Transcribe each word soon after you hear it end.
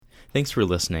Thanks for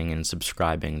listening and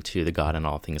subscribing to the God in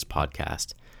All Things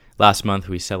podcast. Last month,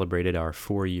 we celebrated our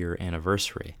 4-year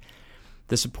anniversary.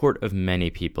 The support of many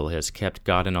people has kept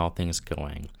God in All Things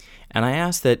going, and I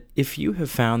ask that if you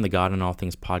have found the God in All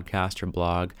Things podcast or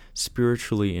blog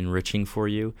spiritually enriching for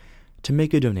you, to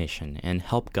make a donation and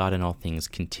help God in All Things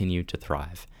continue to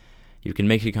thrive. You can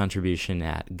make a contribution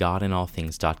at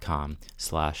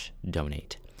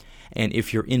godinallthings.com/donate. And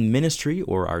if you're in ministry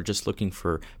or are just looking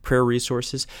for prayer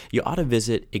resources, you ought to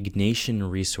visit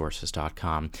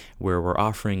ignationresources.com, where we're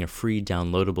offering a free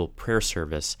downloadable prayer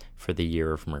service for the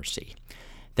Year of Mercy.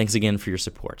 Thanks again for your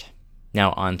support.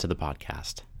 Now on to the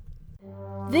podcast.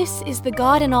 This is the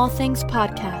God in All Things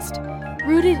podcast,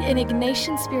 rooted in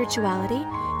Ignatian spirituality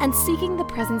and seeking the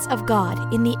presence of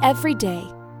God in the everyday.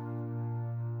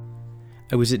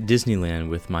 I was at Disneyland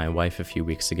with my wife a few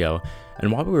weeks ago,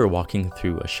 and while we were walking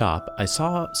through a shop, I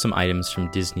saw some items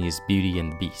from Disney's Beauty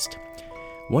and the Beast.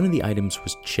 One of the items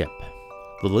was Chip,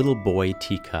 the little boy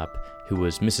teacup who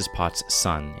was Mrs. Potts'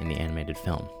 son in the animated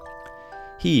film.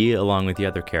 He, along with the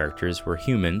other characters, were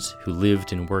humans who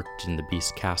lived and worked in the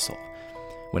Beast's castle.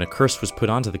 When a curse was put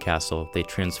onto the castle, they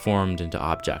transformed into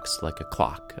objects like a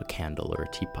clock, a candle, or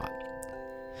a teapot.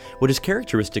 What is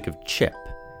characteristic of Chip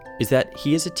is that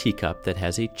he is a teacup that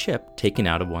has a chip taken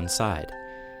out of one side.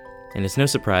 And it's no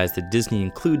surprise that Disney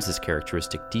includes this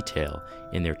characteristic detail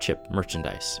in their Chip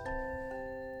merchandise.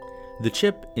 The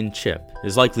chip in Chip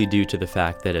is likely due to the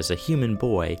fact that as a human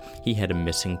boy, he had a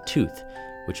missing tooth,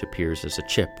 which appears as a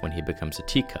chip when he becomes a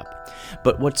teacup.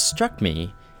 But what struck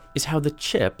me is how the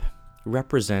chip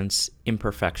represents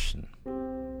imperfection.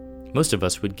 Most of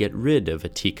us would get rid of a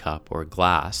teacup or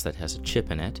glass that has a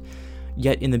chip in it.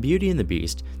 Yet in the Beauty and the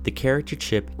Beast, the character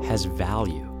Chip has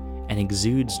value and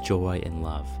exudes joy and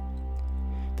love.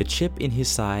 The chip in his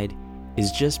side is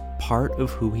just part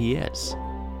of who he is.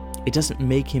 It doesn't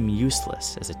make him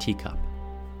useless as a teacup.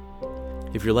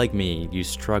 If you're like me, you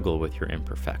struggle with your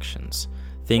imperfections,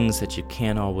 things that you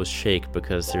can't always shake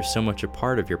because they're so much a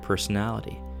part of your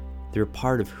personality. They're a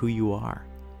part of who you are.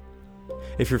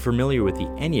 If you're familiar with the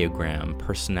Enneagram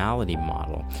personality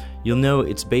model, you'll know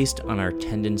it's based on our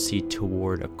tendency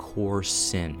toward a core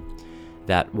sin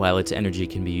that, while its energy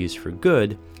can be used for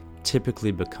good,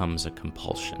 typically becomes a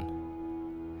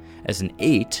compulsion. As an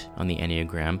 8 on the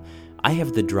Enneagram, I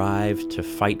have the drive to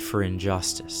fight for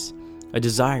injustice, a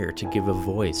desire to give a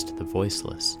voice to the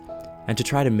voiceless, and to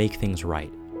try to make things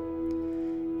right.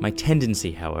 My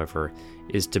tendency, however,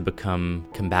 is to become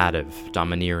combative,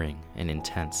 domineering, and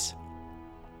intense.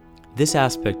 This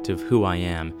aspect of who I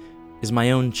am is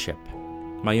my own chip,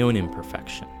 my own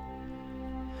imperfection.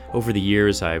 Over the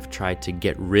years, I've tried to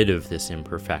get rid of this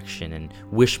imperfection and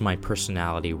wish my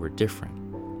personality were different.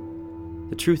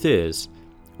 The truth is,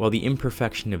 while the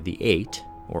imperfection of the 8,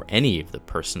 or any of the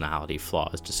personality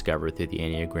flaws discovered through the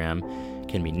Enneagram,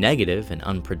 can be negative and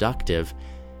unproductive,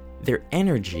 their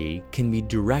energy can be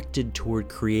directed toward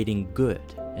creating good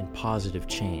and positive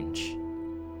change.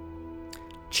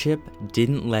 Chip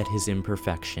didn't let his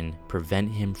imperfection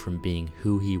prevent him from being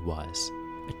who he was,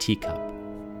 a teacup.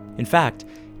 In fact,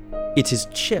 it's his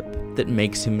chip that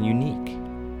makes him unique.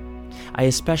 I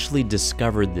especially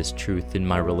discovered this truth in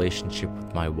my relationship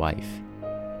with my wife.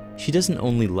 She doesn't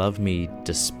only love me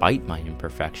despite my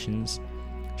imperfections,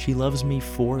 she loves me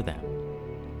for them.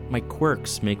 My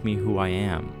quirks make me who I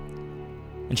am,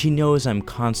 and she knows I'm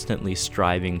constantly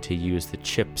striving to use the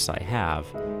chips I have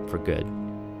for good.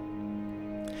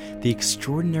 The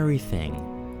extraordinary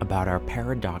thing about our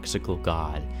paradoxical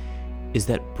God is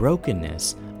that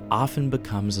brokenness often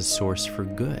becomes a source for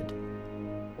good.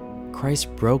 Christ's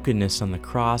brokenness on the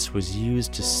cross was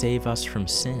used to save us from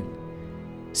sin.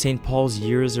 St. Paul's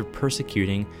years of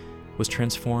persecuting was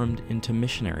transformed into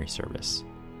missionary service.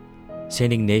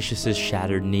 St. Ignatius's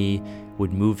shattered knee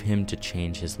would move him to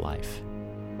change his life.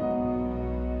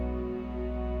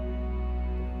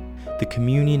 The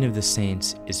communion of the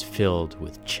saints is filled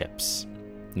with chips,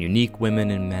 unique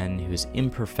women and men whose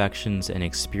imperfections and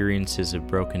experiences of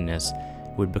brokenness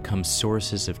would become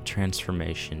sources of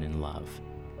transformation and love.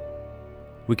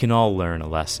 We can all learn a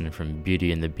lesson from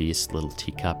Beauty and the Beast's little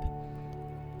teacup.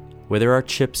 Whether our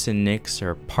chips and nicks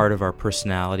are part of our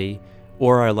personality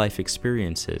or our life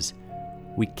experiences,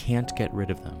 we can't get rid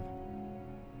of them.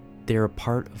 They're a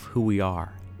part of who we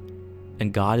are,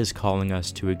 and God is calling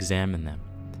us to examine them,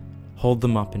 hold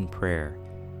them up in prayer,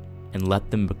 and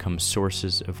let them become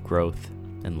sources of growth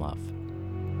and love.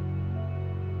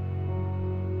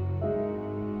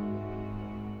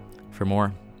 For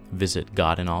more, visit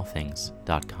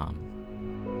godinallthings.com.